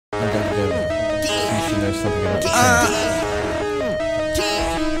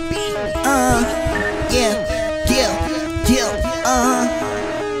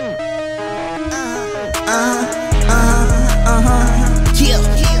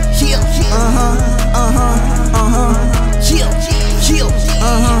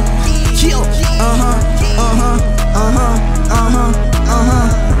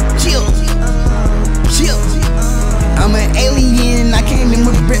I'm an alien, I came in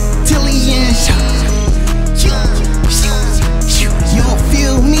with reptilians. You don't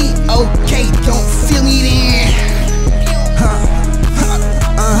feel me? Okay, don't feel me then.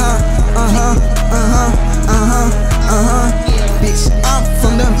 Bitch, I'm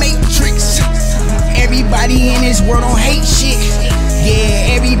from the Matrix. Everybody in this world don't hate shit.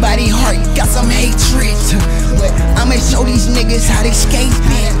 Yeah, everybody heart got some hatred. But I'ma show these niggas how they skate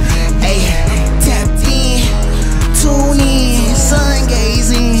it. Ayy, tapped in, tune in, sun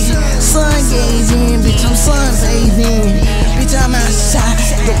gazing, bitch, I'm sunbathing. Bitch, I'm outside,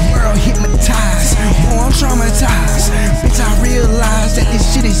 the world hypnotized. Oh, I'm traumatized. Bitch, I realize that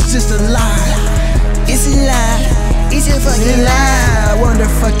this shit is just a lie. It's a lie, it's a fucking lie. Wonder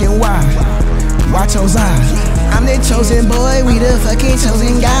fucking why chose I? I'm the chosen boy, we the fucking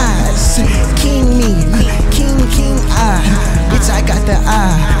chosen guys. King me, king I. Bitch, I got the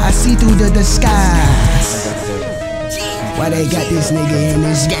eye, I see through the disguise. Why they got this nigga in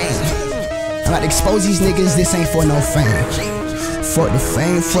this game? I'm about to expose these niggas, this ain't for no fame. Fuck the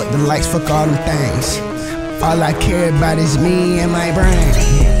fame, fuck the likes, fuck all them things. All I care about is me and my brain.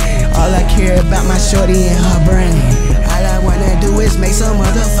 All I care about my shorty and her brain. All I wanna do is make some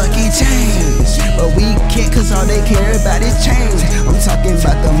motherfucking change. But we can't cause all they care about is change. I'm talking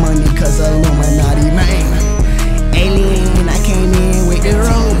about the money cause Illuminati man. Alien, I came in with the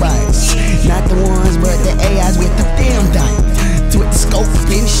robots. Not the ones but the AIs with the damn dot. Twit scope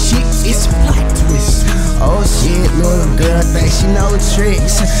and shit, it's a plot twist. Oh shit, little girl thinks she know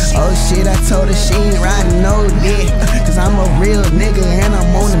tricks. Oh shit, I told her she ain't riding no dick. Cause I'm a real nigga and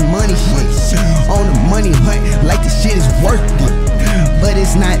I'm on the money shit. On the money hunt, like the shit is worth it. But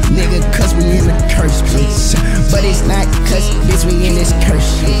it's not, nigga, cause we in the curse, bitch. But it's not cause, bitch, we in this curse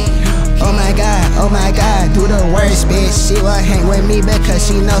shit. Oh my god, do the worst, bitch. She won't hang with me because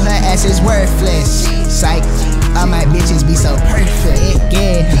she know her ass is worthless. Psych, all my bitches be so perfect,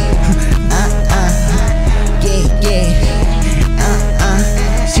 yeah.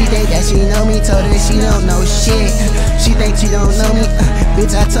 She think that she know me, told her she don't know shit. She think she don't know me,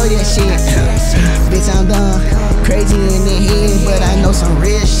 bitch, I told you shit. Bitch, I'm dumb, crazy in the head, but I know some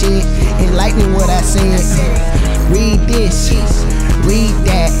real shit. Enlightening what I said. Read this, read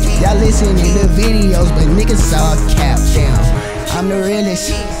that. Y'all listening to videos, but niggas all cap down. I'm the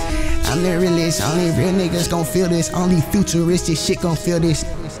realest, I'm the realest. Only real niggas gon' feel this. Only futuristic shit gon' feel this.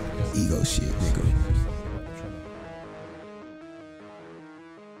 Ego shit, nigga.